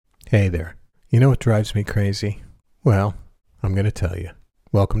Hey there. You know what drives me crazy? Well, I'm going to tell you.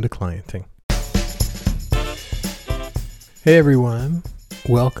 Welcome to Clienting. Hey everyone.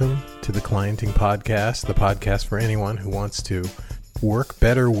 Welcome to the Clienting Podcast, the podcast for anyone who wants to work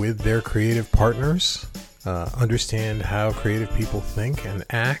better with their creative partners, understand how creative people think and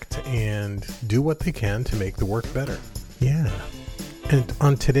act, and do what they can to make the work better. Yeah. And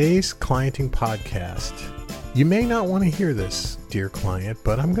on today's Clienting Podcast, you may not want to hear this, dear client,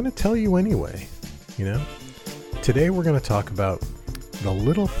 but I'm going to tell you anyway. Today we're going to talk about the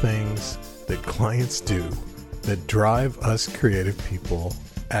little things that clients do that drive us creative people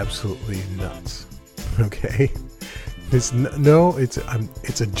absolutely nuts. Okay? It's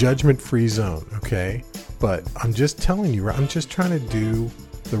a judgment-free zone, okay? But I'm just telling you, I'm just trying to do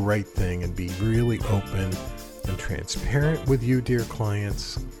the right thing and be really open and transparent with you, dear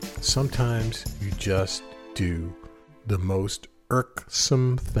clients. Sometimes you just do the most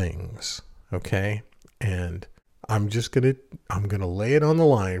irksome things, okay? And I'm gonna lay it on the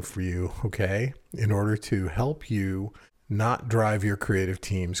line for you, okay? In order to help you not drive your creative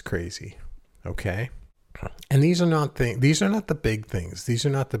teams crazy, okay? And these are not the big things. These are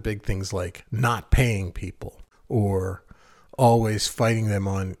not the big things like not paying people or always fighting them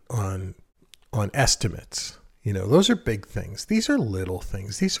on estimates. Those are big things. These are little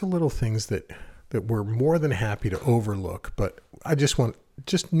things. These are little things that we're more than happy to overlook. But I just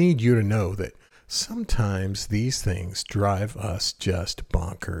need you to know that sometimes these things drive us just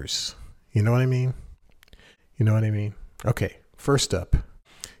bonkers. You know what I mean? Okay, first up,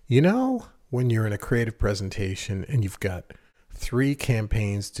 when you're in a creative presentation and you've got 3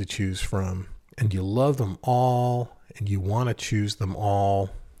 campaigns to choose from and you love them all and you want to choose them all,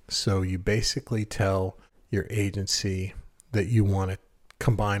 so you basically tell your agency that you want to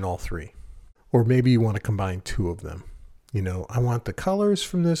combine all 3. Or maybe you want to combine 2 of them. I want the colors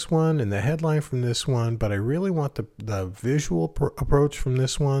from this one and the headline from this one, but I really want the visual approach from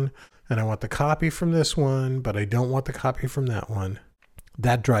this one, and I want the copy from this one, but I don't want the copy from that one.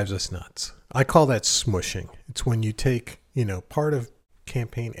 That drives us nuts. I call that smushing. It's when you take, part of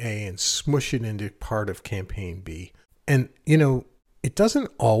campaign A and smush it into part of campaign B. And, it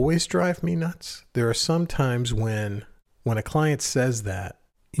doesn't always drive me nuts. There are some times when a client says that,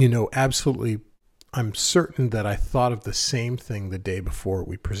 absolutely, I'm certain that I thought of the same thing the day before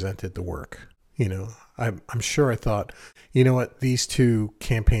we presented the work. I'm sure I thought, these 2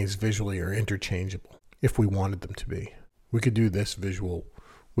 campaigns visually are interchangeable if we wanted them to be. We could do this visual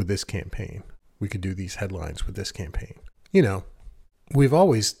with this campaign. We could do these headlines with this campaign. We've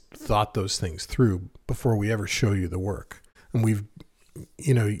always thought those things through before we ever show you the work. And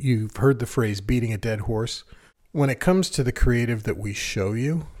you've heard the phrase beating a dead horse. When it comes to the creative that we show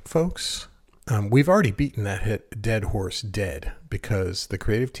you, folks, we've already beaten that dead horse dead, because the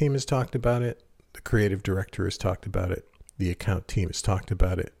creative team has talked about it, the creative director has talked about it, the account team has talked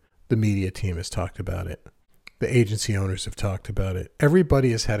about it, the media team has talked about it, the agency owners have talked about it.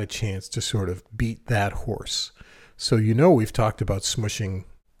 Everybody has had a chance to sort of beat that horse. So we've talked about smushing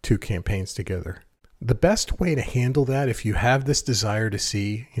 2 campaigns together. The best way to handle that, if you have this desire to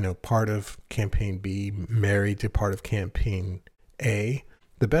see, part of campaign B married to part of campaign A,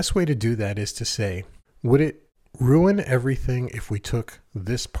 the best way to do that is to say, would it ruin everything if we took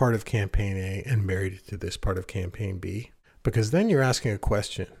this part of campaign A and married it to this part of campaign B? Because then you're asking a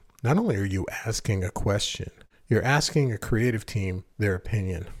question. Not only are you asking a question, you're asking a creative team their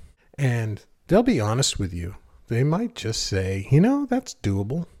opinion. And they'll be honest with you. They might just say, that's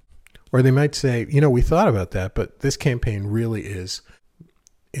doable. Or they might say, we thought about that, but this campaign really it's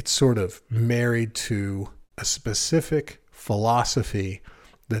sort of married to a specific philosophy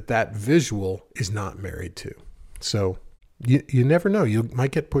that visual is not married to. So you never know. You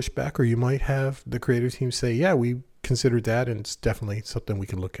might get pushback, or you might have the creative team say, yeah, we considered that and it's definitely something we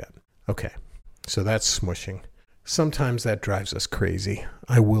can look at. Okay, so that's smushing. Sometimes that drives us crazy.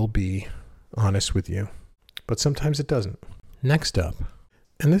 I will be honest with you, but sometimes it doesn't. Next up,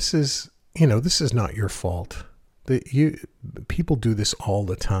 and this is not your fault. People do this all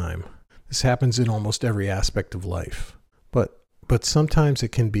the time. This happens in almost every aspect of life. But sometimes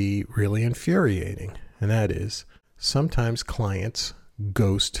it can be really infuriating. And that is, sometimes clients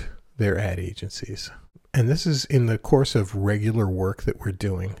ghost their ad agencies. And this is in the course of regular work that we're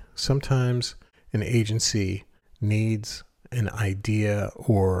doing. Sometimes an agency needs an idea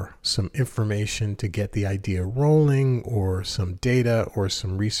or some information to get the idea rolling, or some data or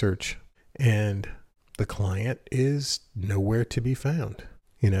some research, and the client is nowhere to be found,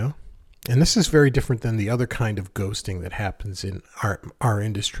 And this is very different than the other kind of ghosting that happens in our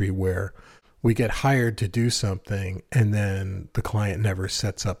industry, where we get hired to do something and then the client never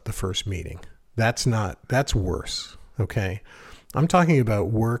sets up the first meeting. That's worse. Okay. I'm talking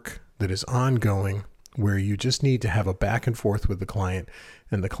about work that is ongoing, where you just need to have a back and forth with the client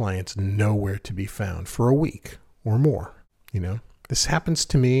and the client's nowhere to be found for a week or more. This happens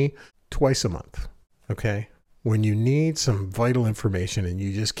to me twice a month. Okay. When you need some vital information and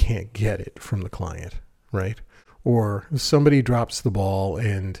you just can't get it from the client, right? Or somebody drops the ball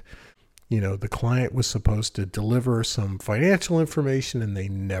and, the client was supposed to deliver some financial information and they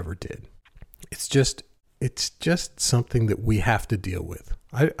never did. It's just something that we have to deal with.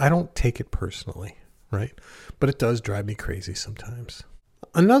 I don't take it personally, right? But it does drive me crazy sometimes.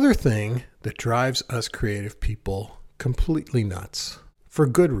 Another thing that drives us creative people completely nuts, for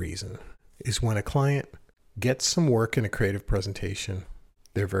good reason, is when a client gets some work in a creative presentation.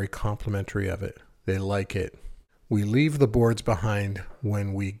 They're very complimentary of it. They like it. We leave the boards behind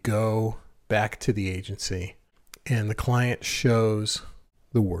when we go back to the agency, and the client shows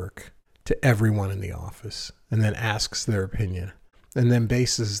the work to everyone in the office and then asks their opinion and then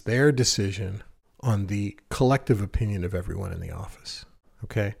bases their decision on the collective opinion of everyone in the office.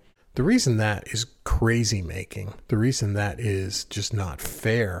 Okay? The reason that is crazy making, the reason that is just not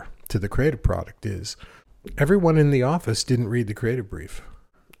fair to the creative product is everyone in the office didn't read the creative brief.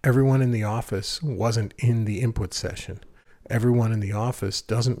 Everyone in the office wasn't in the input session. Everyone in the office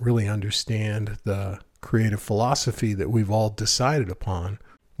doesn't really understand the creative philosophy that we've all decided upon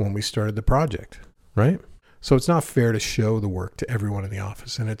when we started the project, right? So it's not fair to show the work to everyone in the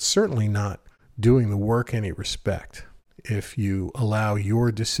office, and it's certainly not doing the work any respect if you allow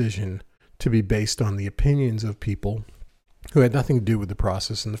your decision to be based on the opinions of people who had nothing to do with the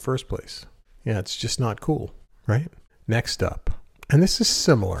process in the first place. Yeah, it's just not cool, right? Next up, and this is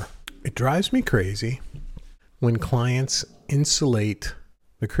similar. It drives me crazy when clients insulate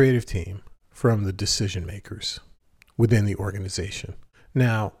the creative team from the decision makers within the organization.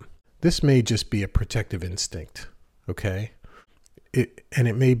 Now, this may just be a protective instinct, okay? It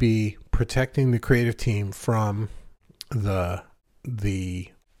may be protecting the creative team from the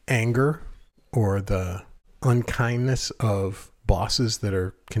anger or the unkindness of bosses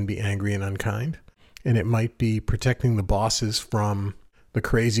that can be angry and unkind. And it might be protecting the bosses from the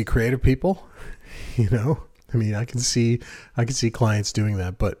crazy creative people. I can see clients doing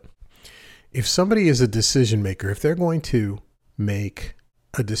that. But if somebody is a decision maker, if they're going to make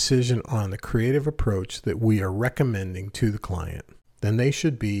a decision on the creative approach that we are recommending to the client, then they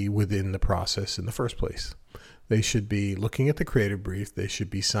should be within the process in the first place. They should be looking at the creative brief. They should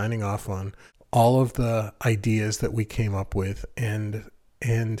be signing off on all of the ideas that we came up with, and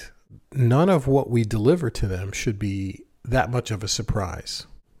none of what we deliver to them should be that much of a surprise.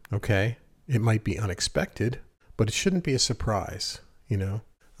 Okay? It might be unexpected, but it shouldn't be a surprise,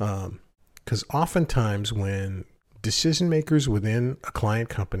 because oftentimes when decision makers within a client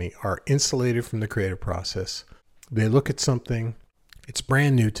company are insulated from the creative process, they look at something, it's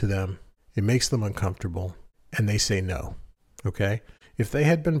brand new to them, it makes them uncomfortable, and they say no. Okay? If they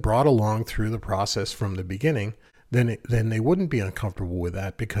had been brought along through the process from the beginning, then they wouldn't be uncomfortable with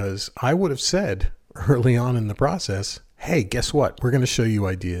that, because I would have said early on in the process, hey, guess what? We're going to show you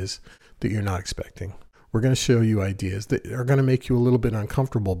ideas that you're not expecting. We're going to show you ideas that are going to make you a little bit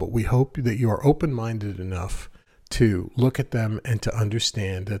uncomfortable, but we hope that you are open-minded enough to look at them and to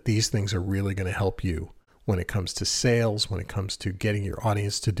understand that these things are really going to help you when it comes to sales, when it comes to getting your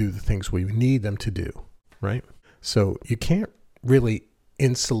audience to do the things we need them to do, right? So you can't really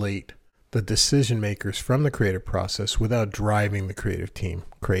insulate the decision makers from the creative process without driving the creative team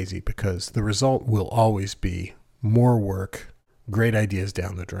crazy, because the result will always be more work, great ideas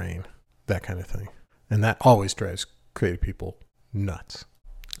down the drain, that kind of thing. And that always drives creative people nuts.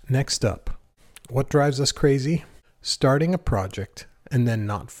 Next up, what drives us crazy? Starting a project and then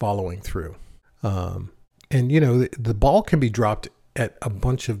not following through. The ball can be dropped at a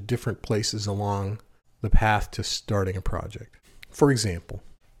bunch of different places along the path to starting a project. For example,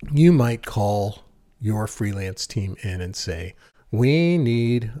 you might call your freelance team in and say, we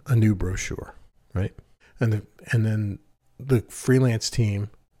need a new brochure, right? And then the freelance team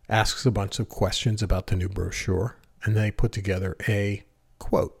asks a bunch of questions about the new brochure, and they put together a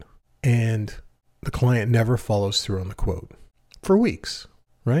quote. And the client never follows through on the quote for weeks,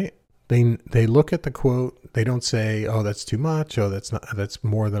 right? They look at the quote. They don't say, oh, that's too much. Oh, that's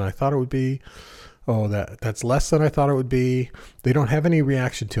more than I thought it would be. Oh, that's less than I thought it would be. They don't have any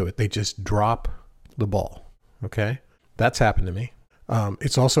reaction to it. They just drop the ball. Okay? That's happened to me.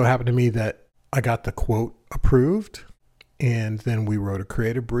 It's also happened to me that I got the quote approved, and then we wrote a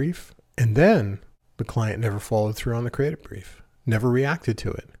creative brief, and then the client never followed through on the creative brief. never reacted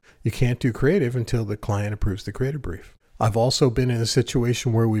to it. You can't do creative until the client approves the creative brief. I've also been in a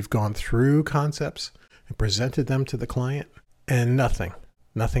situation where we've gone through concepts and presented them to the client, and nothing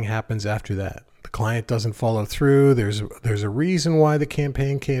happens after that. The client doesn't follow through. There's a reason why the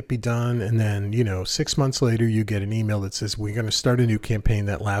campaign can't be done. And then, 6 months later, you get an email that says, we're going to start a new campaign.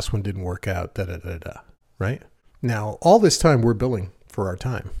 That last one didn't work out, right? Now, all this time we're billing for our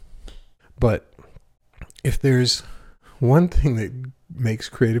time. But if there's one thing that makes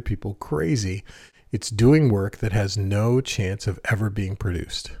creative people crazy, it's doing work that has no chance of ever being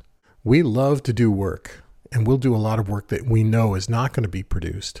produced. We love to do work, and we'll do a lot of work that we know is not going to be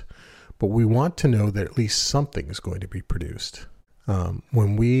produced, but we want to know that at least something is going to be produced.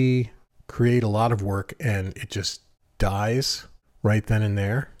 When we create a lot of work and it just dies right then and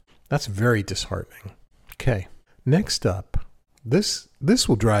there, that's very disheartening. Okay, next up, this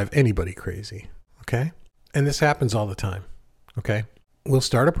will drive anybody crazy, okay? And this happens all the time, okay? We'll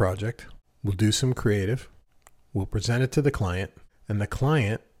start a project, we'll do some creative, we'll present it to the client, and the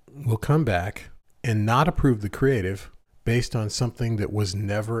client will come back and not approve the creative based on something that was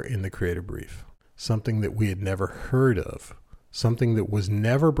never in the creative brief, something that we had never heard of, something that was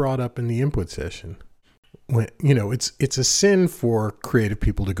never brought up in the input session. When, it's a sin for creative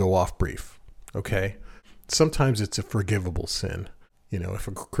people to go off brief, okay? Sometimes it's a forgivable sin. If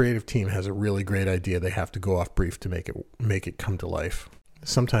a creative team has a really great idea, they have to go off brief to make it come to life.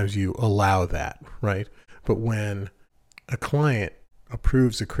 Sometimes you allow that, right? But when a client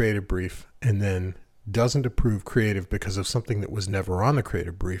approves a creative brief and then doesn't approve creative because of something that was never on the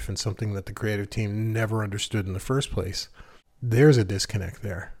creative brief and something that the creative team never understood in the first place, there's a disconnect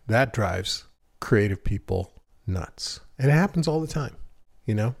there. That drives creative people nuts. And it happens all the time,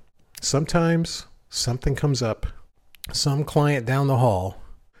 Sometimes something comes up, some client down the hall,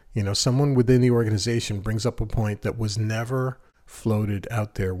 someone within the organization brings up a point that was never floated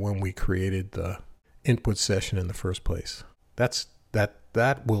out there when we created the input session in the first place.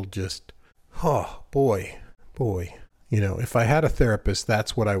 That will just, oh boy. If I had a therapist,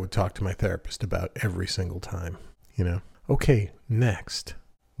 that's what I would talk to my therapist about every single time, Okay, next.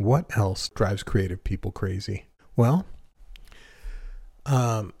 What else drives creative people crazy? Well,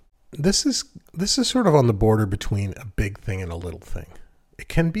 this is sort of on the border between a big thing and a little thing. It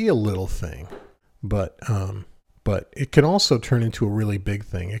can be a little thing, but it can also turn into a really big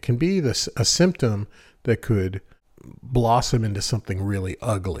thing. It can be a symptom that could blossom into something really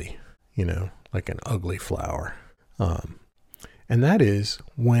ugly, like an ugly flower. And that is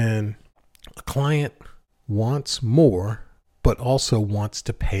when a client wants more, but also wants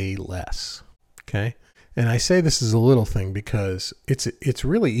to pay less. Okay. And I say this is a little thing because it's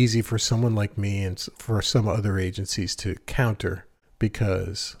really easy for someone like me and for some other agencies to counter,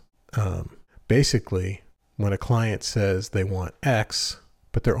 because basically when a client says they want X,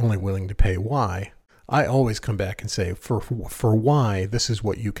 but they're only willing to pay Y, I always come back and say, for Y, this is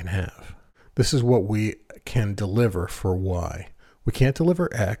what you can have. This is what we can deliver for Y. We can't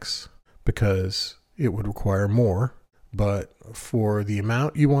deliver X because it would require more, but for the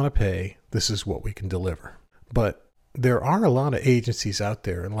amount you want to pay, this is what we can deliver. But there are a lot of agencies out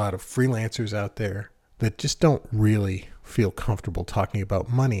there and a lot of freelancers out there that just don't really feel comfortable talking about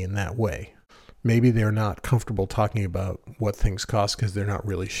money in that way. Maybe they're not comfortable talking about what things cost because they're not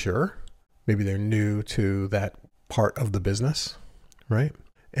really sure. Maybe they're new to that part of the business, right?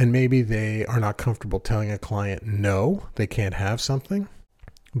 And maybe they are not comfortable telling a client, no, they can't have something.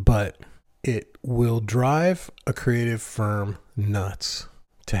 But it will drive a creative firm nuts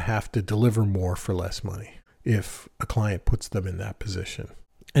to have to deliver more for less money if a client puts them in that position.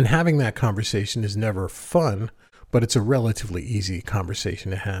 And having that conversation is never fun, but it's a relatively easy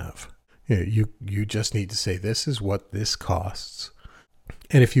conversation to have. You just need to say, this is what this costs.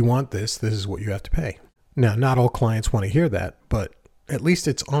 And if you want this, this is what you have to pay. Now, not all clients want to hear that, but at least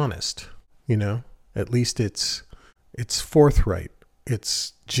it's honest, at least it's forthright.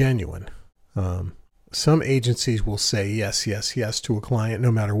 It's genuine. Some agencies will say yes, yes, yes to a client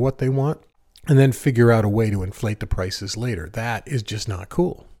no matter what they want, and then figure out a way to inflate the prices later. That is just not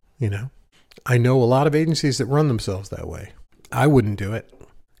cool. I know a lot of agencies that run themselves that way. I wouldn't do it.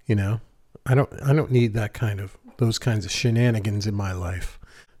 I don't need those kinds of shenanigans in my life.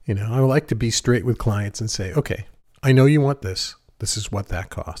 I would like to be straight with clients and say, okay, I know you want this. This is what that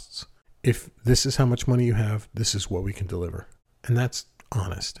costs. If this is how much money you have, this is what we can deliver. And that's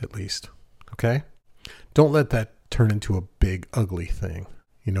honest, at least. Okay? Don't let that turn into a big, ugly thing.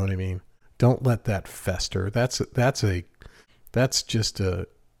 You know what I mean? Don't let that fester. That's just a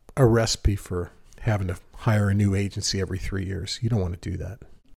recipe for having to hire a new agency every 3 years. You don't want to do that.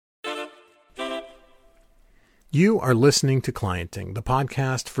 You are listening to Clienting, the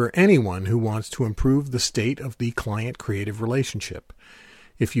podcast for anyone who wants to improve the state of the client-creative relationship.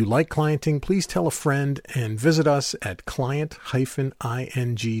 If you like clienting, please tell a friend and visit us at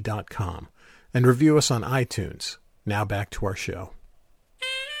client-ing.com and review us on iTunes. Now back to our show.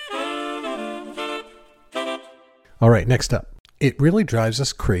 All right, next up. It really drives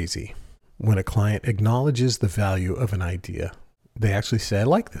us crazy when a client acknowledges the value of an idea. They actually say, I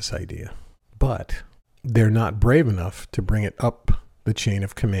like this idea, but they're not brave enough to bring it up the chain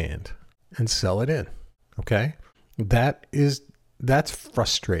of command and sell it in. Okay? That's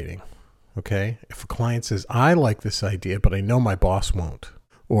frustrating. Okay? If a client says, I like this idea, but I know my boss won't.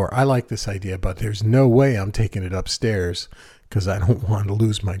 Or I like this idea, but there's no way I'm taking it upstairs because I don't want to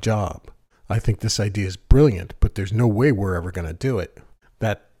lose my job. I think this idea is brilliant, but there's no way we're ever going to do it.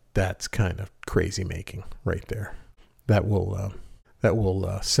 That's kind of crazy making right there. That will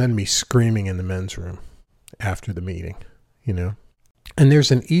send me screaming in the men's room after the meeting, And there's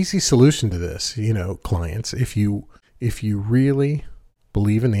an easy solution to this, clients. If you really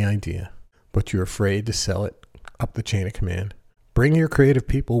believe in the idea, but you're afraid to sell it up the chain of command, bring your creative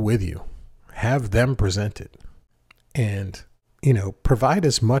people with you. Have them present it. And, provide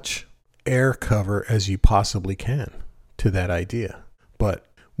as much air cover as you possibly can to that idea. But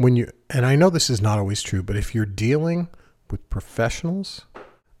and I know this is not always true, but if you're dealing with professionals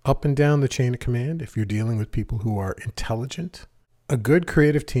up and down the chain of command, if you're dealing with people who are intelligent, a good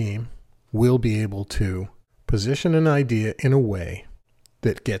creative team will be able to position an idea in a way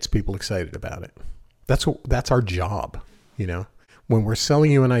that gets people excited about it. That's our job, When we're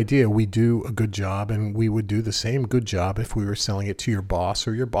selling you an idea, we do a good job, and we would do the same good job if we were selling it to your boss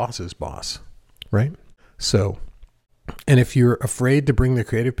or your boss's boss, right? So, and if you're afraid to bring the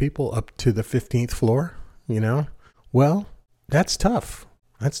creative people up to the 15th floor, well, that's tough.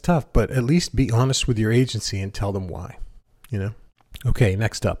 That's tough, but at least be honest with your agency and tell them why, Okay,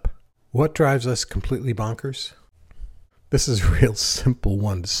 next up. What drives us completely bonkers? This is a real simple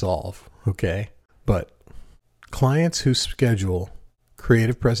one to solve, okay? But clients who schedule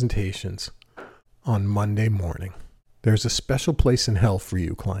creative presentations on Monday morning, there's a special place in hell for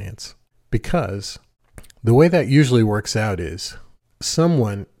you clients, because the way that usually works out is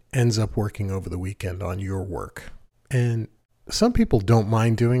someone ends up working over the weekend on your work. And some people don't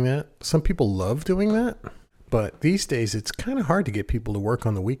mind doing that. Some people love doing that. But these days, it's kind of hard to get people to work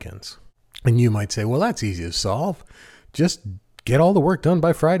on the weekends. And you might say, well, that's easy to solve. Just get all the work done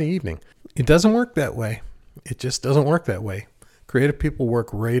by Friday evening. It doesn't work that way. It just doesn't work that way. Creative people work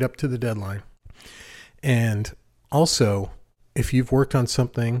right up to the deadline. And also, if you've worked on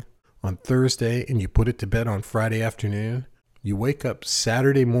something on Thursday and you put it to bed on Friday afternoon, you wake up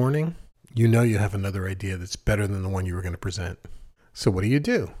Saturday morning, you have another idea that's better than the one you were going to present. So what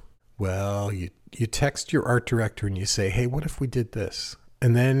do? Well, you text your art director and you say, hey, what if we did this?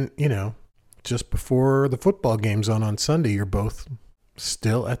 And then, just before the football game's on Sunday, you're both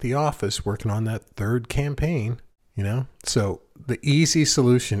still at the office working on that third campaign, So the easy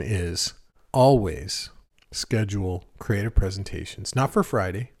solution is always schedule creative presentations, not for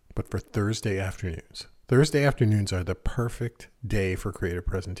Friday, but for Thursday afternoons. Thursday afternoons are the perfect day for creative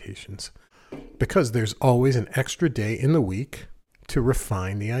presentations because there's always an extra day in the week to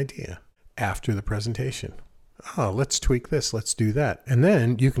refine the idea after the presentation. Oh, let's tweak this. Let's do that. And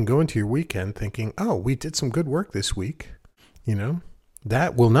then you can go into your weekend thinking, oh, we did some good work this week.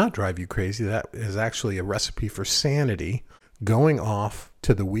 That will not drive you crazy. That is actually a recipe for sanity, going off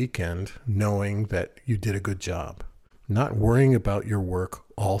to the weekend knowing that you did a good job. Not worrying about your work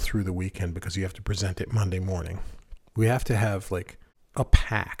all through the weekend because you have to present it Monday morning. We have to have a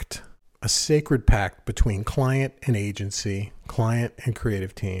pact, a sacred pact between client and agency, client and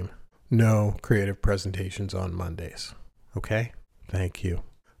creative team. No creative presentations on Mondays. Okay? Thank you.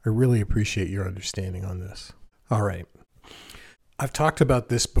 I really appreciate your understanding on this. All right. I've talked about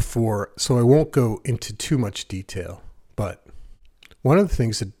this before, so I won't go into too much detail, but one of the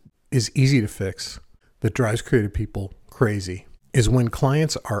things that is easy to fix that drives creative people crazy is when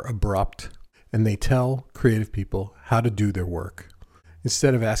clients are abrupt and they tell creative people how to do their work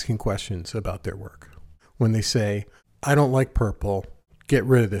instead of asking questions about their work. When they say, I don't like purple, get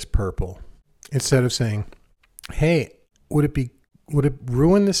rid of this purple. Instead of saying, hey, would it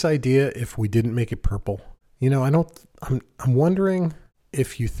ruin this idea if we didn't make it purple? I'm wondering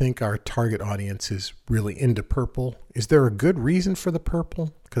if you think our target audience is really into purple. Is there a good reason for the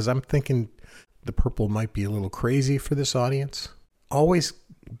purple? Because I'm thinking the purple might be a little crazy for this audience. Always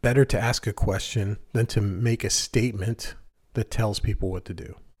better to ask a question than to make a statement that tells people what to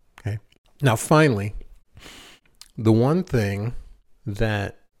do. Okay. Now, finally, the one thing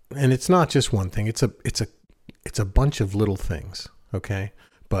that, and it's not just one thing, it's it's a bunch of little things, okay?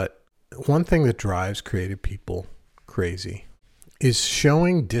 But one thing that drives creative people crazy is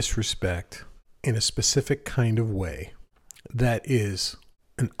showing disrespect in a specific kind of way that is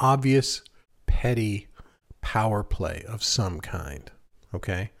an obvious, petty power play of some kind,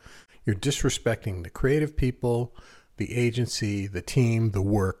 okay? You're disrespecting the creative people, the agency, the team, the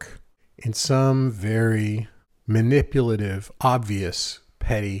work in some very manipulative, obvious,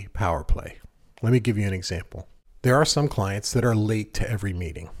 petty power play. Let me give you an example. There are some clients that are late to every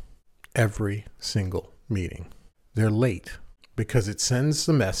meeting, every single meeting. They're late because it sends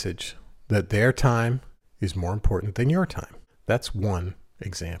the message that their time is more important than your time. That's one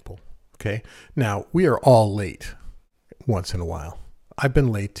example, okay? Now, we are all late once in a while. I've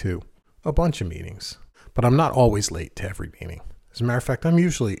been late to a bunch of meetings, but I'm not always late to every meeting. As a matter of fact, I'm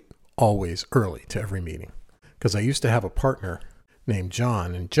usually always early to every meeting because I used to have a partner named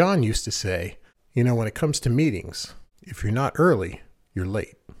John, and John used to say, when it comes to meetings, if you're not early, you're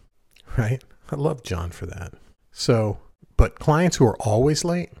late, right? I love John for that. So, but clients who are always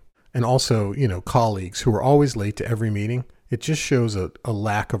late, and also, colleagues who are always late to every meeting, it just shows a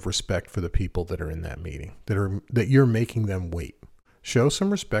lack of respect for the people that are in that meeting, that you're making them wait. Show some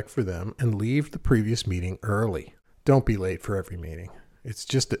respect for them and leave the previous meeting early. Don't be late for every meeting. It's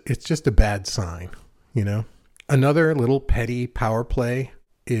just a bad sign, Another little petty power play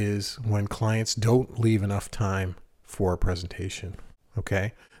is when clients don't leave enough time for a presentation,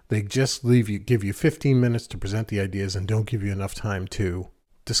 okay? They just give you 15 minutes to present the ideas and don't give you enough time to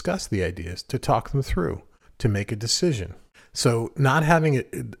discuss the ideas, to talk them through, to make a decision. So not having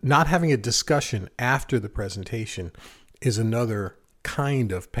a discussion after the presentation is another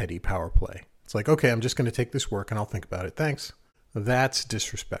kind of petty power play. It's like, okay, I'm just going to take this work and I'll think about it. Thanks. That's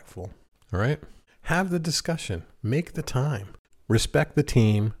disrespectful. All right? Have the discussion. Make the time. Respect the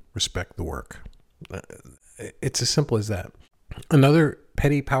team. Respect the work. It's as simple as that. Another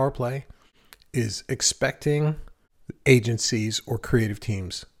petty power play is expecting agencies or creative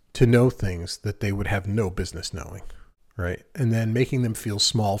teams to know things that they would have no business knowing, right? And then making them feel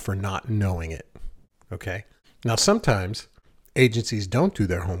small for not knowing it, okay? Now, sometimes agencies don't do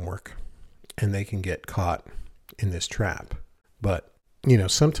their homework and they can get caught in this trap. But,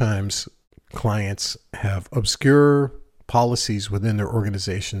 sometimes clients have obscure policies within their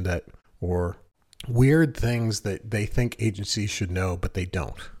organization or weird things that they think agencies should know, but they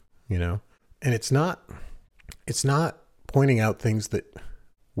don't, And it's not pointing out things that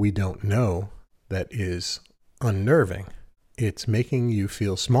we don't know that is unnerving. It's making you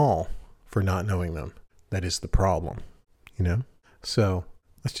feel small for not knowing them. That is the problem, So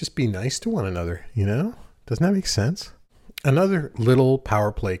let's just be nice to one another, Doesn't that make sense? Another little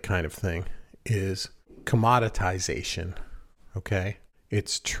power play kind of thing is commoditization, okay?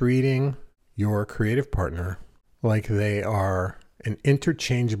 It's treating your creative partner like they are an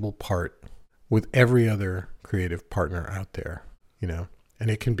interchangeable part with every other creative partner out there,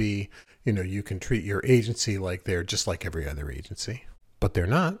 And it can be, you can treat your agency like they're just like every other agency, but they're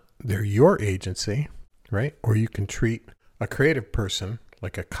not. They're your agency, right? Or you can treat a creative person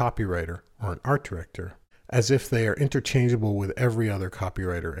like a copywriter or an art director as if they are interchangeable with every other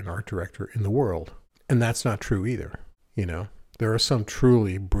copywriter and art director in the world. And that's not true either, There are some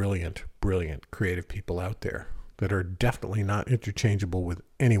truly brilliant creative people out there that are definitely not interchangeable with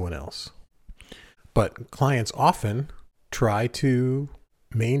anyone else. But clients often try to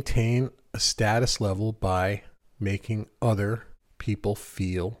maintain a status level by making other people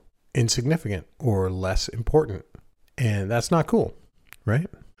feel insignificant or less important. And that's not cool, right?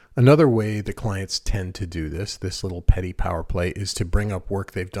 Another way the clients tend to do this little petty power play, is to bring up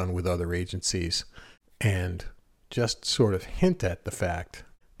work they've done with other agencies and just sort of hint at the fact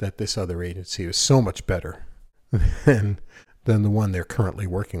that this other agency is so much better than the one they're currently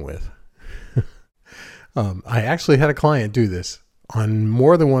working with. I actually had a client do this on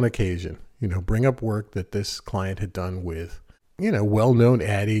more than one occasion, bring up work that this client had done with, well-known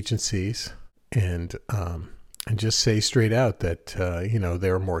ad agencies and just say straight out that,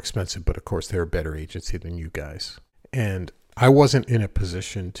 they're more expensive, but of course they're a better agency than you guys. And I wasn't in a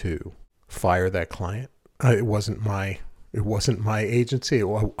position to fire that client. It wasn't my agency.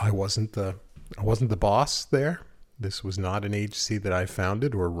 I wasn't the boss there. This was not an agency that I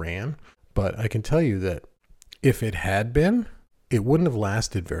founded or ran. But I can tell you that if it had been, it wouldn't have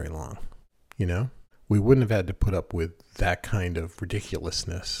lasted very long. We wouldn't have had to put up with that kind of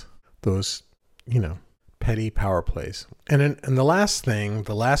ridiculousness. Those, petty power plays. And the last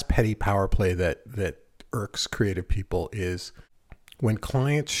petty power play that irks creative people is when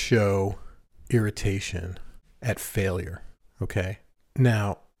clients show irritation at failure. Okay.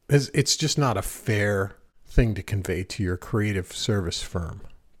 Now, it's just not a fair thing to convey to your creative service firm,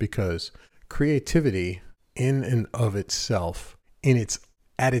 because creativity in and of itself,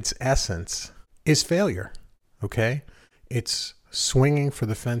 at its essence, is failure. Okay? It's swinging for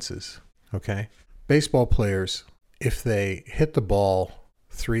the fences. Okay? Baseball players, if they hit the ball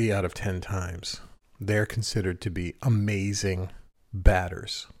 3 out of 10 times, they're considered to be amazing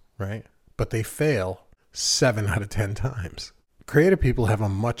batters, right? But they fail 7 out of 10 times. Creative people have a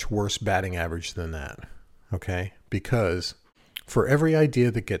much worse batting average than that, okay? Because for every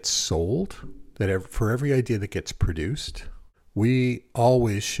idea that gets sold, for every idea that gets produced, we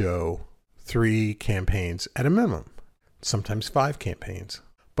always show 3 campaigns at a minimum, sometimes 5 campaigns.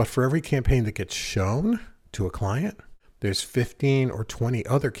 But for every campaign that gets shown to a client, there's 15 or 20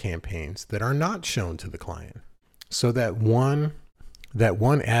 other campaigns that are not shown to the client. So that one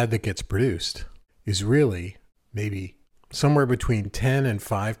ad that gets produced is really maybe somewhere between 10 and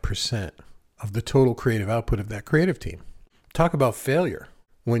 5% of the total creative output of that creative team. Talk about failure.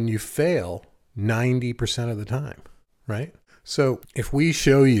 When you fail 90% of the time, right? So if we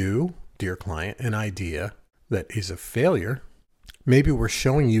show you, dear client, an idea that is a failure, maybe we're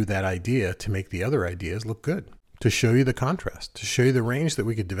showing you that idea to make the other ideas look good, to show you the contrast, to show you the range that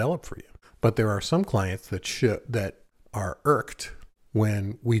we could develop for you. But there are some clients that are irked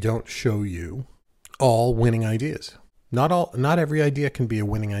when we don't show you all winning ideas. Not every idea can be a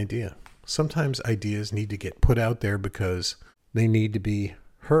winning idea. Sometimes ideas need to get put out there because they need to be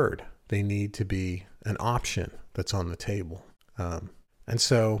heard. They need to be an option that's on the table. And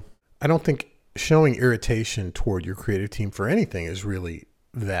so I don't think showing irritation toward your creative team for anything is really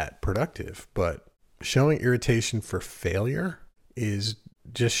that productive, but showing irritation for failure is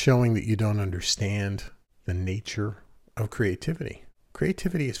just showing that you don't understand the nature of creativity.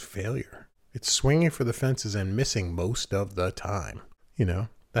 Creativity is failure. It's swinging for the fences and missing most of the time.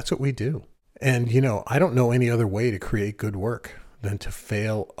 That's what we do. And, I don't know any other way to create good work than to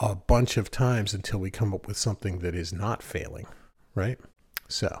fail a bunch of times until we come up with something that is not failing, right?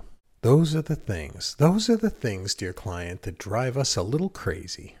 So those are the things, dear client, that drive us a little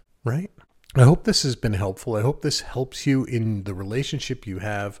crazy, right? I hope this has been helpful. I hope this helps you in the relationship you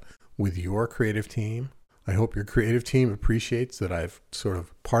have with your creative team. I hope your creative team appreciates that I've sort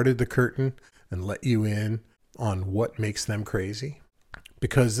of parted the curtain and let you in on what makes them crazy.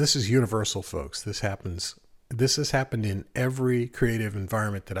 Because this is universal, folks. This has happened in every creative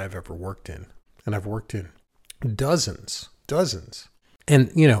environment that I've ever worked in. And I've worked in dozens.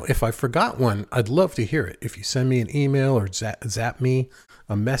 And, if I forgot one, I'd love to hear it. If you send me an email or zap me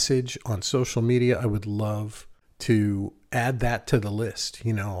a message on social media, I would love to add that to the list.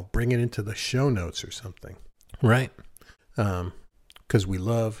 I'll bring it into the show notes or something, right? Because we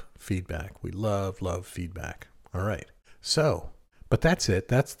love feedback. We love feedback. All right. But that's it.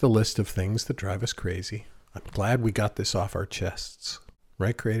 That's the list of things that drive us crazy. I'm glad we got this off our chests.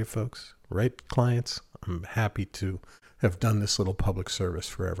 Right, creative folks? Right, clients? I'm happy to have done this little public service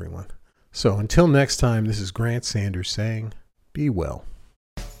for everyone. So until next time, this is Grant Sanders saying, be well.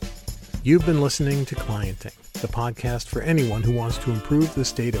 You've been listening to Clienting, the podcast for anyone who wants to improve the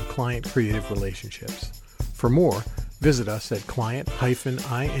state of client creative relationships. For more, visit us at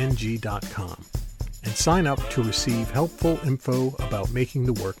client-ing.com and sign up to receive helpful info about making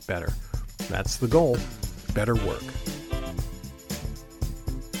the work better. That's the goal, better work.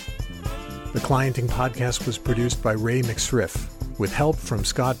 The Clienting podcast was produced by Ray McSriff, with help from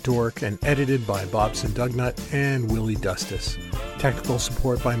Scott Dork and edited by Bobson Dugnut and Willie Dustis. Technical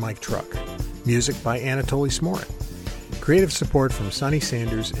support by Mike Truck. Music by Anatoly Smorin. Creative support from Sonny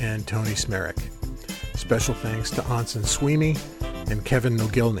Sanders and Tony Smerick. Special thanks to Anson Sweeney and Kevin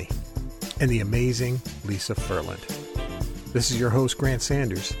Nogilny, and the amazing Lisa Furland. This is your host, Grant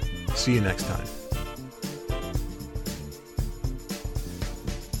Sanders. See you next time.